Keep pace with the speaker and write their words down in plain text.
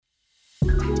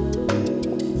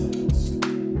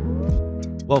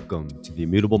Welcome to the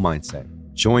Immutable Mindset.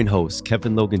 Join hosts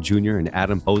Kevin Logan Jr. and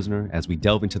Adam Posner as we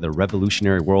delve into the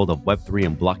revolutionary world of Web3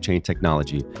 and blockchain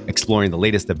technology, exploring the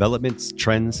latest developments,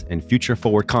 trends, and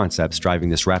future-forward concepts driving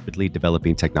this rapidly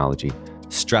developing technology.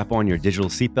 Strap on your digital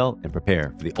seatbelt and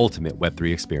prepare for the ultimate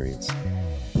Web3 experience.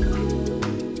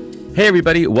 Hey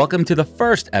everybody, welcome to the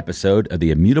first episode of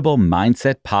the Immutable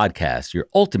Mindset podcast, your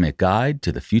ultimate guide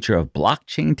to the future of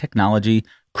blockchain technology,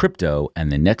 crypto,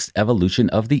 and the next evolution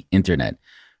of the internet.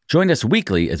 Join us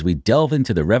weekly as we delve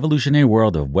into the revolutionary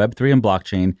world of Web3 and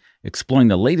blockchain, exploring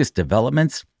the latest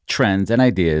developments, trends, and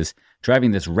ideas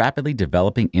driving this rapidly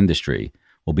developing industry.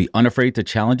 We'll be unafraid to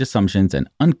challenge assumptions and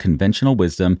unconventional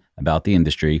wisdom about the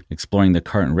industry, exploring the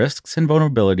current risks and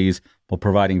vulnerabilities while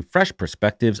providing fresh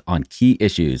perspectives on key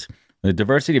issues. With a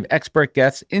diversity of expert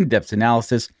guests, in-depth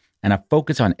analysis, and a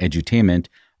focus on edutainment,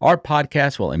 our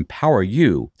podcast will empower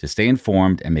you to stay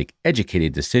informed and make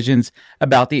educated decisions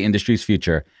about the industry's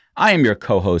future. I am your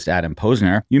co-host, Adam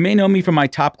Posner. You may know me from my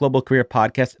top global career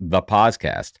podcast, The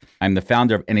Podcast. I'm the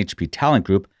founder of NHP Talent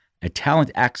Group, a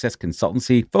talent access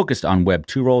consultancy focused on Web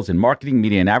 2 roles in marketing,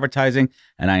 media, and advertising.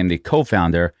 And I am the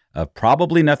co-founder of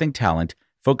Probably Nothing Talent,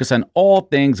 focused on all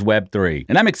things Web 3.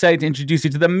 And I'm excited to introduce you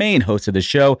to the main host of the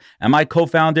show and my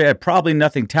co-founder at Probably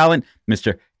Nothing Talent,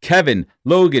 Mr. Kevin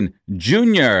Logan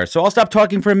Jr. So I'll stop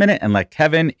talking for a minute and let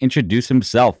Kevin introduce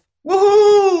himself.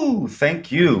 Woohoo!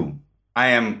 Thank you. I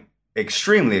am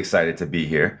extremely excited to be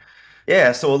here.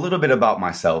 Yeah, so a little bit about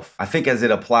myself. I think as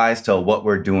it applies to what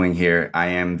we're doing here, I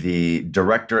am the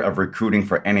director of recruiting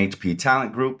for NHP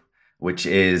Talent Group, which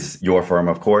is your firm,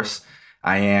 of course.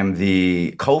 I am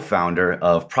the co-founder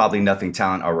of Probably Nothing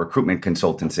Talent, our recruitment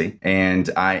consultancy. And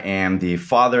I am the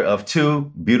father of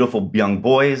two beautiful young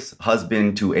boys,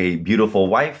 husband to a beautiful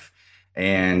wife,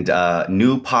 and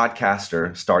new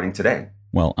podcaster starting today.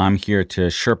 Well, I'm here to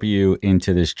Sherpa you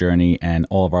into this journey, and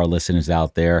all of our listeners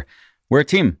out there. We're a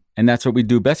team, and that's what we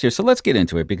do best here. So let's get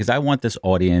into it, because I want this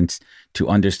audience to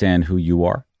understand who you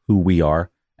are, who we are,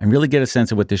 and really get a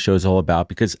sense of what this show is all about.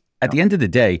 Because at the end of the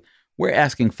day, we're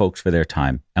asking folks for their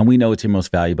time, and we know it's your most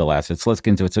valuable asset. So let's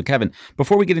get into it. So Kevin,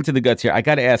 before we get into the guts here, I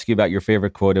got to ask you about your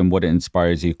favorite quote and what it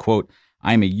inspires you. Quote,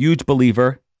 "I'm a huge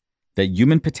believer that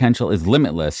human potential is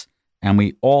limitless, and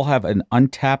we all have an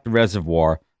untapped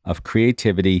reservoir of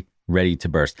creativity ready to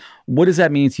burst." What does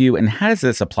that mean to you, and how does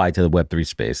this apply to the Web3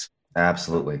 space?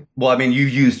 Absolutely. Well, I mean,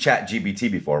 you've used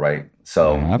ChatGPT before, right?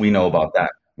 So we know about that.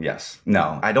 Yes.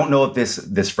 No, I don't know if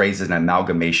this phrase is an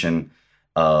amalgamation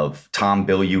of Tom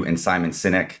Bilyeu and Simon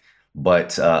Sinek,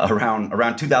 but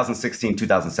around 2016,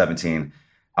 2017,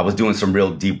 I was doing some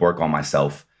real deep work on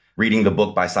myself, reading the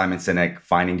book by Simon Sinek,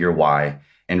 Finding Your Why,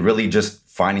 and really just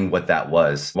finding what that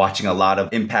was, watching a lot of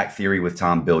impact theory with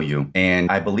Tom Bilyeu.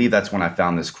 And I believe that's when I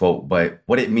found this quote. But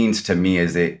what it means to me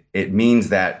is it means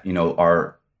that,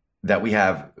 that we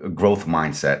have a growth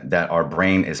mindset, that our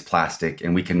brain is plastic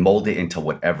and we can mold it into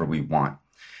whatever we want.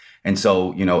 And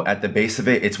so, at the base of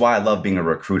it, it's why I love being a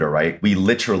recruiter, right? We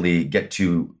literally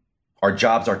our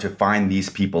jobs are to find these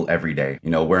people every day.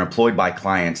 We're employed by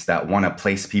clients that want to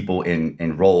place people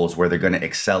in roles where they're going to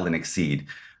excel and exceed,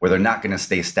 where they're not going to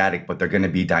stay static, but they're going to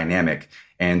be dynamic.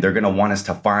 And they're going to want us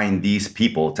to find these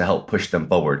people to help push them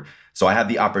forward. So I have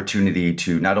the opportunity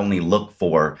to not only look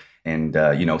for and,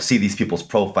 see these people's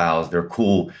profiles, their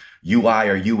cool UI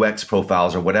or UX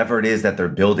profiles or whatever it is that they're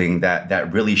building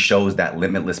that really shows that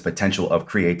limitless potential of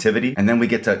creativity. And then we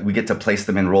get to place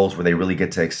them in roles where they really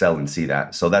get to excel and see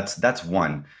that. So that's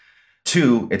one.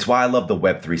 Two, it's why I love the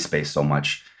Web3 space so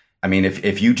much. I mean,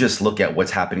 if you just look at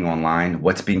what's happening online,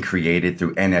 what's being created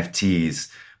through NFTs,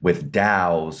 with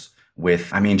DAOs,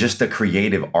 just the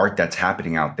creative art that's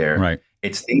happening out there. Right.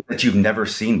 It's things that you've never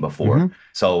seen before. Mm-hmm.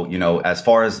 So, as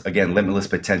far as, again, limitless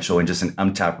potential and just an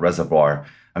untapped reservoir,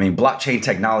 I mean, blockchain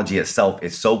technology itself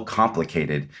is so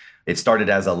complicated. It started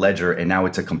as a ledger and now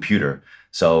it's a computer.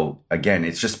 So again,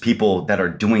 it's just people that are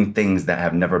doing things that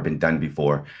have never been done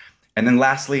before. And then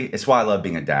lastly, it's why I love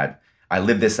being a dad. I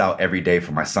live this out every day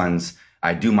for my sons.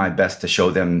 I do my best to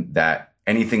show them that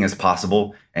anything is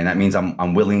possible. And that means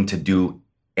I'm willing to do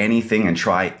anything and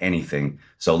try anything.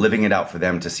 So living it out for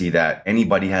them to see that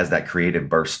anybody has that creative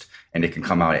burst and it can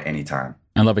come out at any time.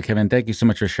 I love it, Kevin. Thank you so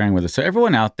much for sharing with us. So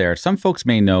everyone out there, some folks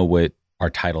may know what our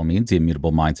title means, the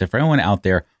Immutable Mindset. For everyone out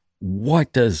there,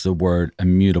 what does the word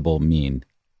immutable mean?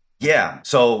 Yeah.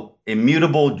 So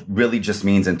immutable really just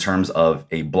means in terms of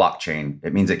a blockchain.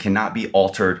 It means it cannot be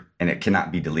altered and it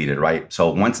cannot be deleted, right? So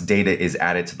once data is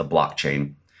added to the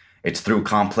blockchain, it's through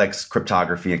complex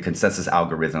cryptography and consensus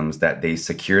algorithms that they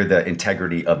secure the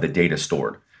integrity of the data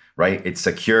stored, right? It's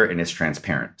secure and it's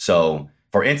transparent. So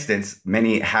for instance,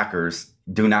 many hackers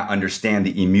do not understand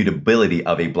the immutability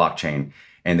of a blockchain.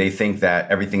 And they think that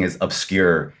everything is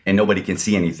obscure and nobody can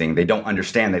see anything. They don't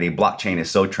understand that a blockchain is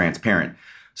so transparent.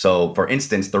 So for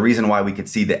instance, the reason why we could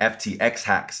see the FTX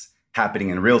hacks happening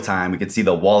in real time, we could see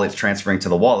the wallets transferring to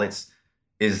the wallets,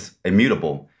 is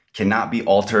immutable, cannot be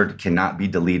altered, cannot be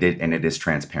deleted, and it is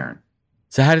transparent.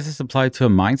 So how does this apply to a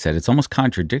mindset? It's almost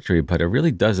contradictory, but it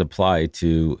really does apply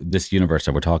to this universe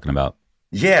that we're talking about.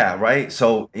 Yeah, right.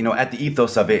 So, at the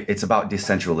ethos of it, it's about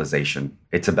decentralization.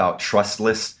 It's about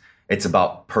trustless. It's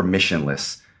about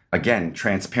permissionless. Again,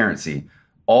 transparency.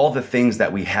 All the things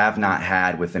that we have not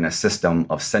had within a system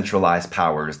of centralized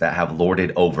powers that have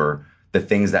lorded over the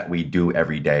things that we do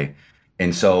every day.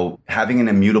 And so having an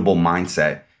immutable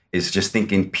mindset is just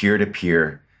thinking peer to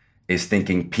peer, is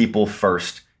thinking people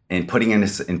first, and putting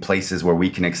us in places where we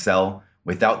can excel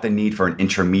without the need for an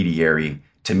intermediary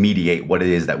to mediate what it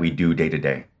is that we do day to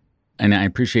day. And I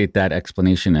appreciate that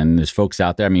explanation. And there's folks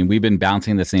out there. I mean, we've been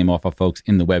bouncing the same off of folks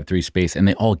in the Web3 space, and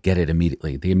they all get it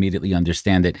immediately. They immediately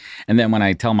understand it. And then when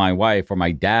I tell my wife or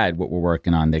my dad what we're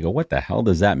working on, they go, what the hell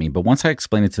does that mean? But once I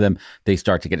explain it to them, they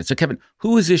start to get it. So Kevin,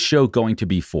 who is this show going to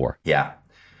be for? Yeah,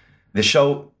 the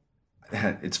show,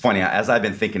 it's funny, as I've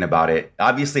been thinking about it,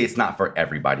 obviously it's not for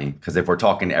everybody, because if we're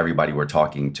talking to everybody, we're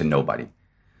talking to nobody.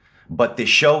 But the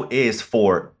show is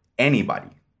for anybody.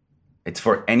 It's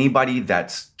for anybody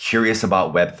that's curious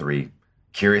about Web3,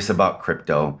 curious about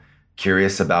crypto,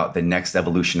 curious about the next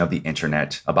evolution of the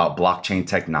internet, about blockchain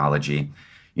technology.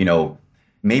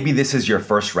 Maybe this is your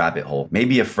first rabbit hole.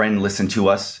 Maybe a friend listened to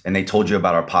us and they told you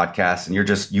about our podcast and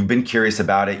you've been curious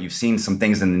about it. You've seen some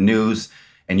things in the news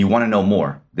and you want to know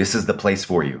more. This is the place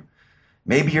for you.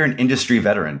 Maybe you're an industry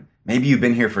veteran. Maybe you've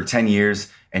been here for 10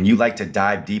 years and you like to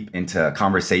dive deep into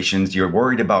conversations. You're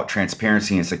worried about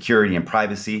transparency and security and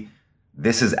privacy.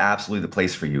 This is absolutely the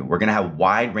place for you. We're going to have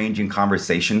wide-ranging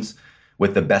conversations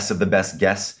with the best of the best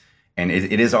guests. And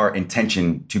it is our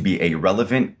intention to be a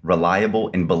relevant, reliable,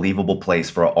 and believable place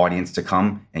for our audience to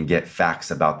come and get facts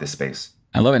about this space.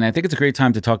 I love it. And I think it's a great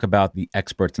time to talk about the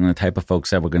experts and the type of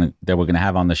folks that we're going to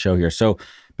have on the show here. So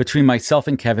between myself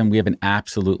and Kevin, we have an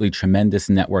absolutely tremendous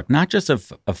network, not just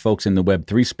of folks in the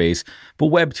Web3 space, but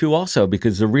Web 2 also,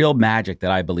 because the real magic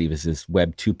that I believe is this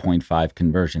Web 2.5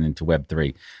 conversion into Web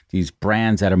 3. These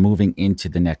brands that are moving into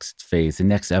the next phase, the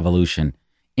next evolution,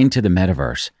 into the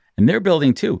metaverse. And they're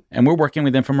building too. And we're working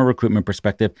with them from a recruitment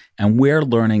perspective, and we're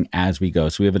learning as we go.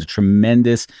 So we have a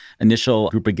tremendous initial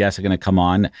group of guests are going to come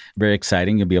on. Very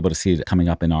exciting. You'll be able to see it coming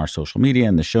up in our social media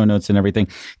and the show notes and everything.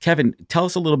 Kevin, tell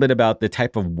us a little bit about the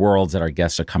type of worlds that our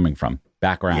guests are coming from,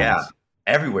 backgrounds. Yeah,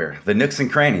 everywhere. The nooks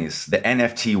and crannies, the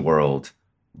NFT world,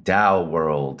 DAO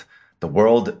world, the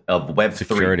world of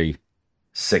Web3.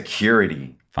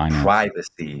 Security. Finance.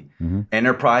 Privacy.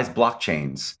 Enterprise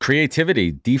blockchains.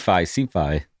 Creativity, DeFi,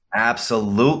 CeFi.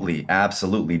 Absolutely.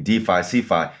 DeFi,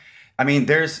 CeFi. I mean,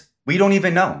 we don't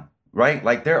even know, right?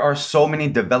 Like there are so many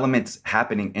developments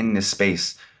happening in this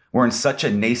space. We're in such a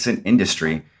nascent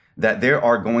industry that there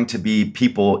are going to be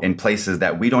people in places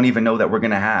that we don't even know that we're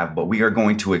going to have, but we are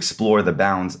going to explore the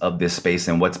bounds of this space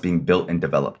and what's being built and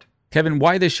developed. Kevin,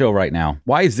 why this show right now?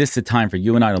 Why is this the time for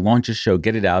you and I to launch a show,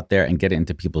 get it out there and get it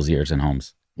into people's ears and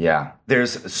homes? Yeah,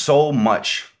 there's so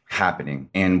much happening.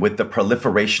 And with the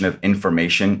proliferation of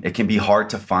information, it can be hard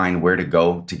to find where to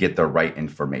go to get the right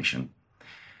information.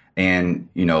 And,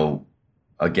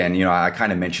 again, I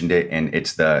kind of mentioned it, and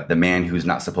it's the man who's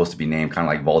not supposed to be named, kind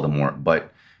of like Voldemort.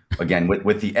 But again,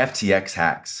 with the FTX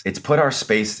hacks, it's put our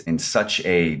space in such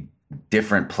a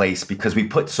different place because we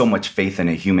put so much faith in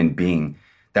a human being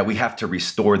that we have to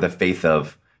restore the faith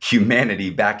of humanity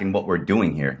back in what we're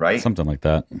doing here, right? Something like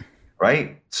that.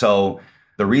 Right? So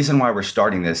the reason why we're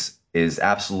starting this is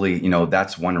absolutely,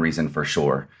 that's one reason for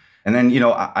sure. And then,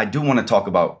 I do want to talk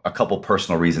about a couple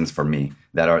personal reasons for me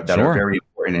that are very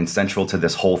important and central to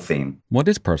this whole theme. What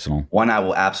is personal? One I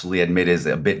will absolutely admit is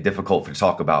a bit difficult to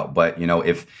talk about, but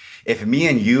if me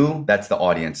and you, that's the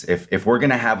audience, if we're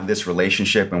going to have this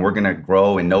relationship and we're going to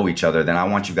grow and know each other, then I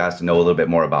want you guys to know a little bit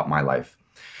more about my life.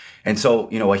 And so,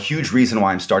 a huge reason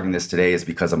why I'm starting this today is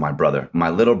because of my brother,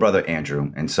 my little brother,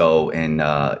 Andrew. And so in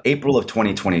April of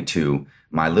 2022,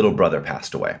 my little brother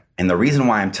passed away. And the reason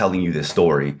why I'm telling you this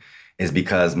story is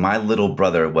because my little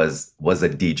brother was a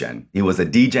degen. He was a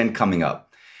degen coming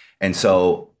up. And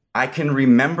so I can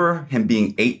remember him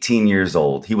being 18 years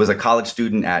old. He was a college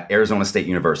student at Arizona State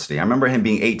University. I remember him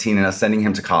being 18 and us sending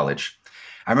him to college.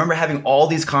 I remember having all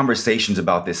these conversations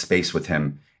about this space with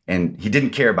him. And he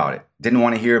didn't care about it, didn't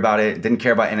want to hear about it, didn't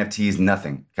care about NFTs,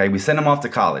 nothing. Okay, we sent him off to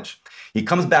college. He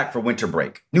comes back for winter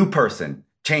break. New person,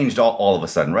 changed all of a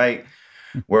sudden, right?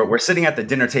 We're sitting at the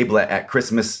dinner table at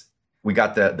Christmas. we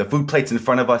got the food plates in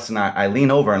front of us, and I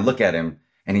lean over and look at him,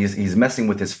 and he's messing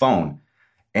with his phone.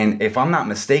 And if I'm not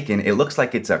mistaken, it looks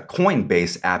like it's a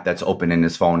Coinbase app that's open in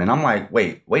his phone. And I'm like,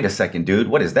 wait a second, dude,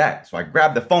 what is that? So I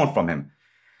grabbed the phone from him.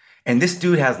 And this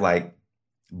dude has like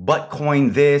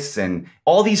Buttcoin this and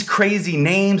all these crazy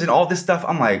names and all this stuff.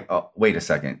 I'm like, oh, wait a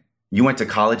second. You went to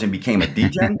college and became a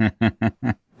DJ?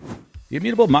 The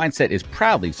Immutable Mindset is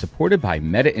proudly supported by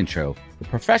Meta Intro, the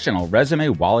professional resume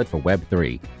wallet for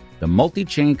Web3. The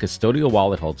multi-chain custodial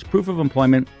wallet holds proof of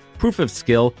employment, proof of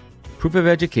skill, proof of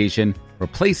education,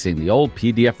 replacing the old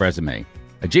PDF resume.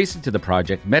 Adjacent to the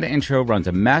project, Meta Intro runs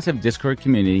a massive Discord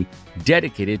community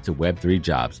dedicated to Web3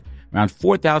 jobs. Around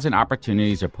 4,000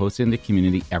 opportunities are posted in the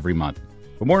community every month.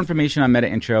 For more information on Meta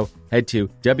Intro, head to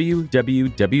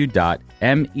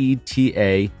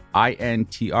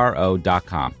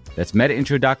www.metaintro.com. That's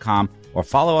metaintro.com, or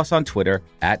follow us on Twitter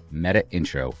at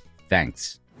metaintro.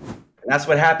 Thanks. That's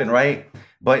what happened, right?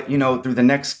 But, through the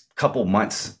next couple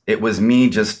months, it was me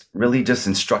just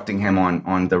instructing him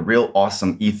on the real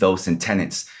awesome ethos and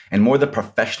tenets and more the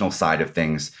professional side of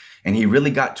things. And he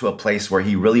really got to a place where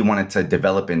he really wanted to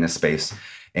develop in this space.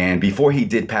 And before he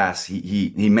did pass,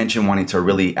 he mentioned wanting to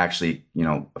really actually,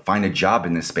 find a job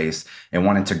in this space and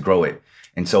wanted to grow it.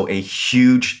 And so a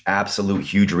absolute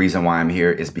huge reason why I'm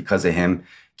here is because of him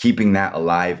keeping that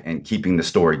alive and keeping the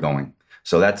story going.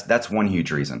 So that's one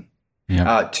huge reason.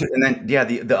 Yeah.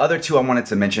 The other two I wanted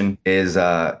to mention is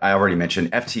I already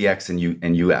mentioned FTX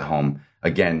and you at home.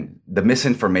 Again, the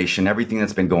misinformation, everything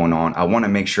that's been going on. I want to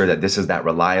make sure that this is that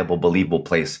reliable, believable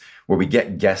place where we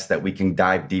get guests that we can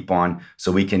dive deep on,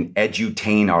 so we can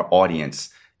edutain our audience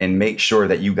and make sure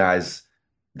that you guys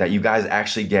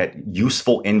actually get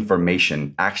useful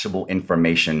information, actionable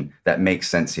information that makes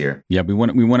sense here. Yeah, we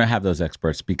want to have those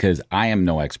experts, because I am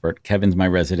no expert. Kevin's my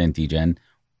resident DJ.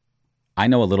 I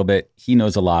know a little bit, he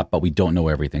knows a lot, but we don't know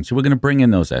everything. So we're going to bring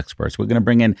in those experts. We're going to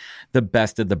bring in the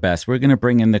best of the best. We're going to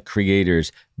bring in the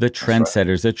creators, the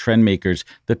trendsetters, the trend makers,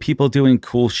 the people doing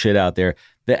cool shit out there,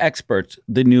 the experts,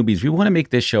 the newbies. We want to make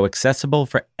this show accessible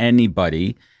for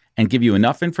anybody and give you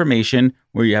enough information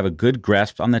where you have a good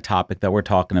grasp on the topic that we're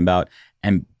talking about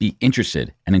and be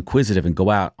interested and inquisitive and go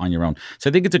out on your own. So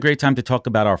I think it's a great time to talk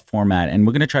about our format, and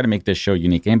we're going to try to make this show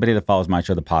unique. Anybody that follows my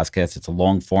show, the podcast, it's a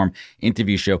long-form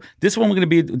interview show. This one we're going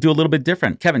to do a little bit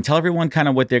different. Kevin, tell everyone kind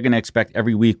of what they're going to expect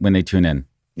every week when they tune in.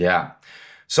 Yeah.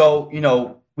 So,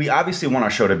 we obviously want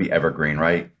our show to be evergreen,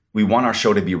 right? We want our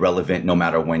show to be relevant no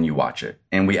matter when you watch it.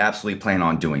 And we absolutely plan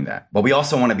on doing that. But we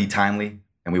also want to be timely,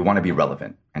 and we want to be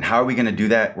relevant. And how are we going to do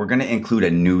that? We're going to include a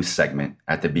news segment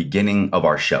at the beginning of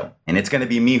our show. And it's going to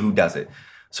be me who does it.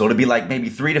 So it'll be like maybe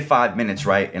 3 to 5 minutes,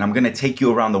 right? And I'm going to take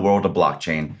you around the world of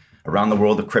blockchain, around the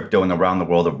world of crypto, and around the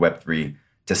world of Web3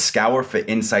 to scour for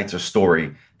insights or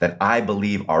story that I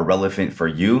believe are relevant for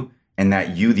you and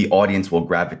that you, the audience, will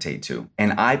gravitate to.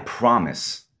 And I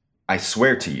promise, I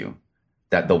swear to you,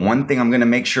 that the one thing I'm going to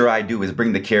make sure I do is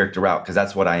bring the character out, because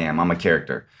that's what I am. I'm a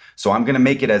character. So I'm going to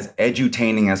make it as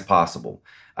edutaining as possible.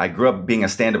 I grew up being a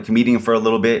stand-up comedian for a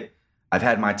little bit. I've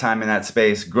had my time in that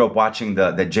space, grew up watching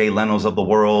the Jay Leno's of the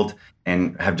world,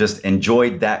 and have just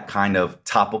enjoyed that kind of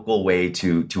topical way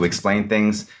to explain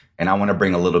things. And I want to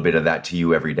bring a little bit of that to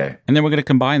you every day. And then we're going to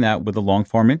combine that with a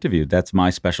long-form interview. That's my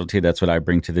specialty. That's what I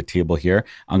bring to the table here.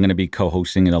 I'm going to be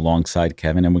co-hosting it alongside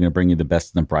Kevin, and we're going to bring you the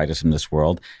best and the brightest from this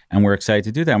world. And we're excited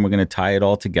to do that. And we're going to tie it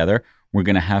all together. We're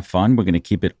going to have fun. We're going to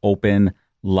keep it open,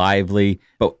 lively.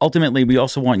 But ultimately, we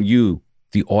also want you,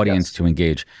 the audience, to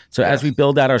engage. So as we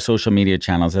build out our social media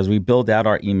channels, as we build out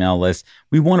our email list,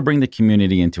 we want to bring the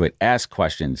community into it, ask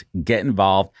questions, get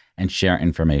involved, and share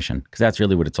information, because that's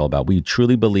really what it's all about. We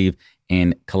truly believe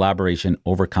in collaboration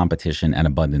over competition and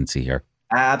abundancy here.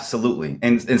 Absolutely.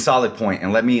 And solid point.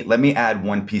 And let me add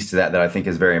one piece to that I think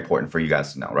is very important for you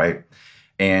guys to know, right?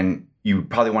 And you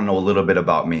probably want to know a little bit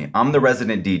about me. I'm the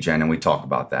resident DJ, and we talk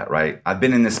about that, right? I've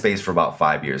been in this space for about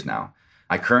 5 years now.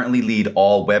 I currently lead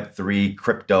all Web3,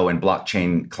 crypto, and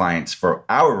blockchain clients for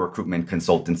our recruitment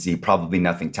consultancy, Probably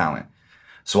Nothing Talent.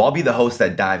 So I'll be the host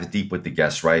that dives deep with the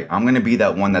guests, right? I'm going to be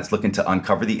that one that's looking to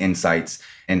uncover the insights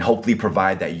and hopefully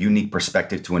provide that unique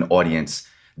perspective to an audience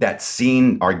that's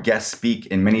seen our guests speak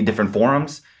in many different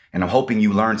forums. And I'm hoping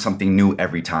you learn something new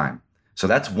every time. So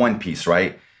that's one piece,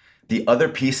 right? The other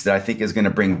piece that I think is going to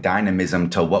bring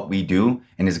dynamism to what we do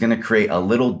and is going to create a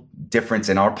little difference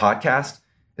in our podcast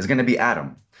is going to be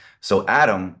Adam. So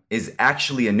Adam is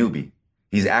actually a newbie.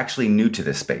 He's actually new to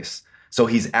this space. So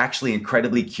he's actually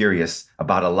incredibly curious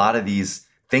about a lot of these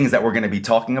things that we're going to be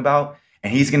talking about.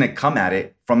 And he's going to come at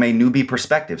it from a newbie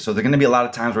perspective. So there's going to be a lot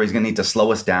of times where he's going to need to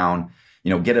slow us down,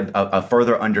 get a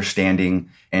further understanding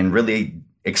and really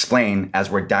explain as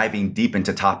we're diving deep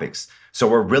into topics. So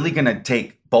we're really going to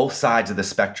take both sides of the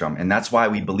spectrum. And that's why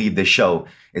we believe this show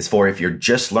is for if you're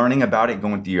just learning about it,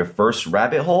 going through your first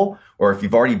rabbit hole, or if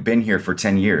you've already been here for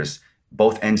 10 years.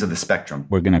 Both ends of the spectrum.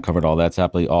 We're going to cover it all. That's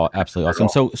absolutely awesome.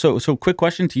 So quick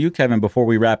question to you, Kevin, before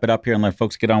we wrap it up here and let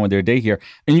folks get on with their day here.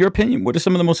 In your opinion, what are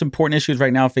some of the most important issues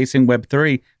right now facing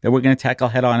Web3 that we're going to tackle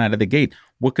head on out of the gate?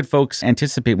 What could folks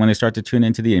anticipate when they start to tune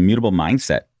into the Immutable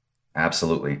Mindset?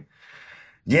 Absolutely.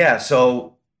 Yeah.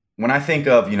 So when I think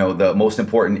of, the most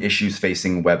important issues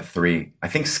facing Web3, I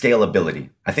think scalability.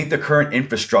 I think the current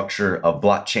infrastructure of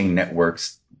blockchain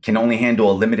networks can only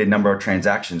handle a limited number of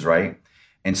transactions, right?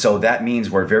 And so that means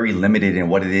we're very limited in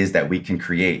what it is that we can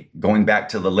create, going back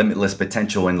to the limitless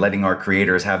potential and letting our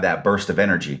creators have that burst of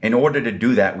energy. In order to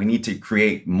do that, we need to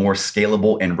create more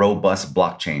scalable and robust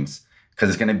blockchains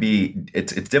because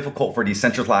it's difficult for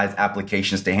decentralized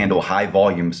applications to handle high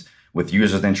volumes with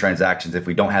users and transactions if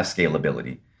we don't have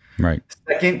scalability. Right.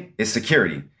 Second is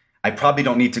security. I probably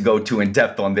don't need to go too in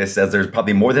depth on this as there's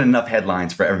probably more than enough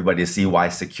headlines for everybody to see why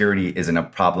security isn't a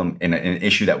problem and an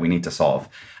issue that we need to solve.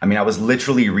 I mean, I was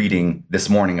literally reading this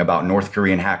morning about North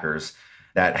Korean hackers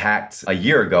that hacked a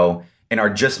year ago and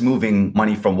are just moving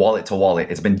money from wallet to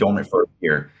wallet. It's been dormant for a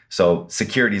year. So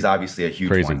security is obviously a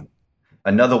huge one.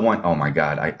 Another one, oh my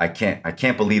God, I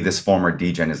can't believe this former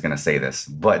DGen is going to say this,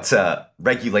 but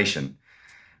regulation,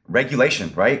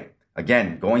 right?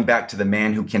 Again, going back to the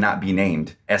man who cannot be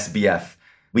named, SBF,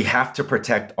 we have to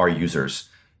protect our users.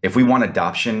 If we want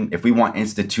adoption, if we want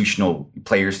institutional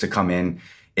players to come in,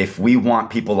 if we want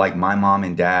people like my mom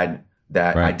and dad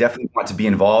that I definitely want to be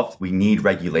involved, we need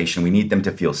regulation. We need them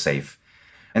to feel safe.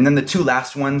 And then the two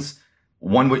last ones,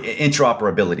 one with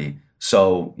interoperability.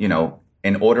 So,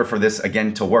 in order for this,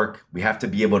 again, to work, we have to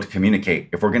be able to communicate.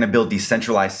 If we're going to build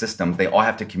decentralized systems, they all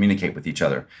have to communicate with each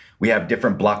other. We have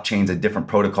different blockchains and different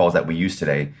protocols that we use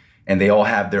today, and they all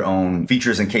have their own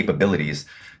features and capabilities.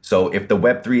 So if the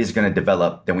Web3 is going to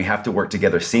develop, then we have to work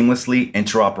together seamlessly.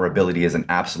 Interoperability is an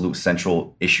absolute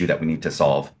central issue that we need to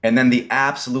solve. And then the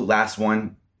absolute last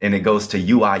one, and it goes to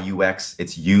UI, UX,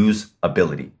 it's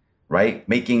usability, right?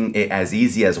 Making it as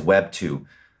easy as Web 2.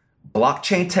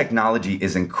 Blockchain technology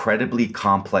is incredibly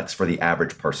complex for the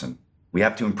average person. We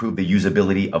have to improve the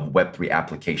usability of Web3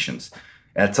 applications.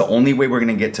 That's the only way we're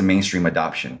going to get to mainstream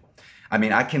adoption. I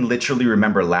mean, I can literally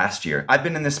remember last year, I've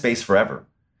been in this space forever.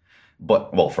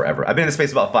 Forever. I've been in this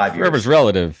space about 5 years. Forever's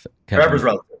relative, Kevin. Forever's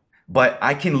relative. But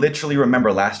I can literally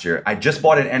remember last year, I just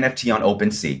bought an NFT on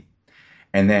OpenSea.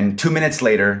 And then 2 minutes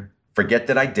later, forget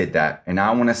that I did that. And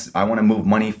now I want to move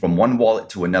money from one wallet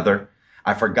to another.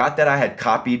 I forgot that I had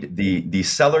copied the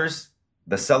seller's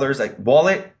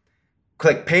wallet,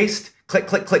 click paste,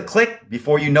 click.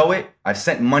 Before you know it, I've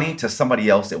sent money to somebody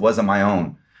else. It wasn't my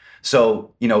own.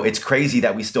 So, it's crazy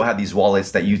that we still have these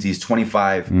wallets that use these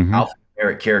 25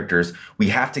 alphanumeric characters. We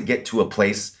have to get to a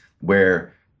place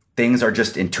where things are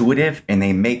just intuitive and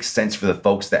they make sense for the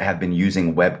folks that have been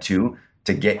using Web 2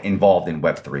 to get involved in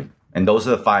Web 3. And those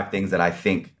are the 5 things that I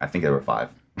think there were 5.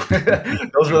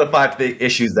 Those are the 5 big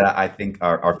issues that I think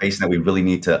are facing that we really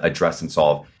need to address and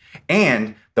solve.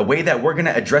 And the way that we're going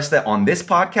to address that on this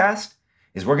podcast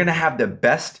is we're going to have the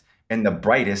best and the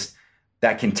brightest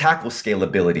that can tackle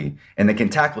scalability and that can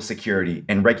tackle security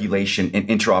and regulation and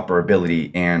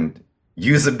interoperability and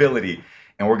usability.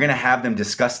 And we're going to have them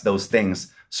discuss those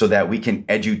things so that we can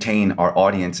edutain our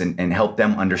audience and help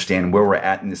them understand where we're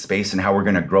at in the space and how we're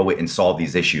going to grow it and solve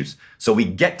these issues so we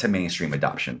get to mainstream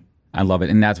adoption. I love it.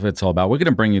 And that's what it's all about. We're going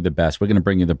to bring you the best. We're going to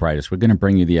bring you the brightest. We're going to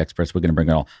bring you the experts. We're going to bring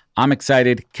it all. I'm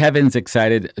excited. Kevin's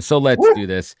excited. So let's do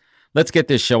this. Let's get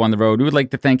this show on the road. We would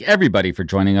like to thank everybody for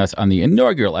joining us on the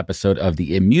inaugural episode of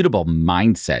the Immutable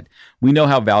Mindset. We know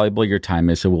how valuable your time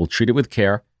is, so we'll treat it with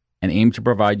care and aim to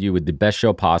provide you with the best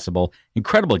show possible,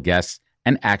 incredible guests,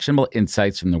 and actionable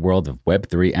insights from the world of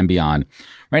Web3 and beyond.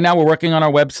 Right now, we're working on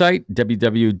our website,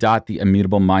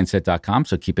 www.theimmutablemindset.com,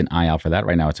 so keep an eye out for that.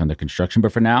 Right now, it's under construction,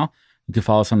 but for now, you can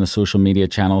follow us on the social media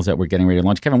channels that we're getting ready to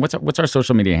launch. Kevin, what's our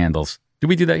social media handles? Did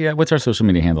we do that yet? What's our social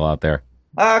media handle out there?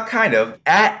 Kind of.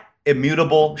 At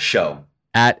Immutable Show.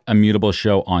 At Immutable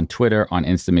Show on Twitter, on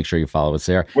Insta. Make sure you follow us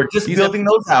there. We're just building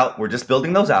those out.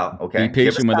 Okay. Be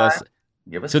patient with us.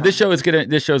 So this show is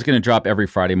gonna drop every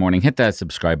Friday morning. Hit that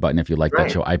subscribe button if you like that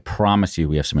show. I promise you,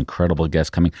 we have some incredible guests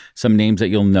coming, some names that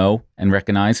you'll know and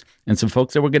recognize, and some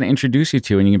folks that we're going to introduce you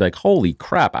to, and you're gonna be like, "Holy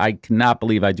crap! I cannot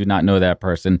believe I do not know that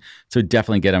person." So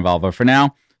definitely get involved. But for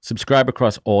now, subscribe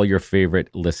across all your favorite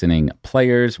listening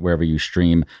players wherever you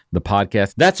stream the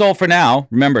podcast. That's all for now.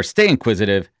 Remember, stay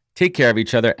inquisitive, take care of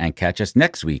each other, and catch us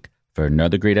next week for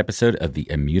another great episode of the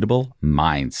Immutable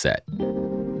Mindset.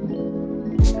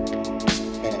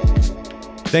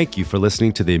 Thank you for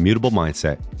listening to The Immutable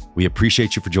Mindset. We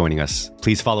appreciate you for joining us.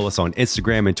 Please follow us on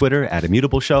Instagram and Twitter at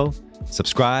Immutable Show.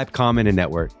 Subscribe, comment, and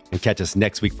network. And catch us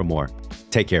next week for more.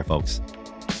 Take care, folks.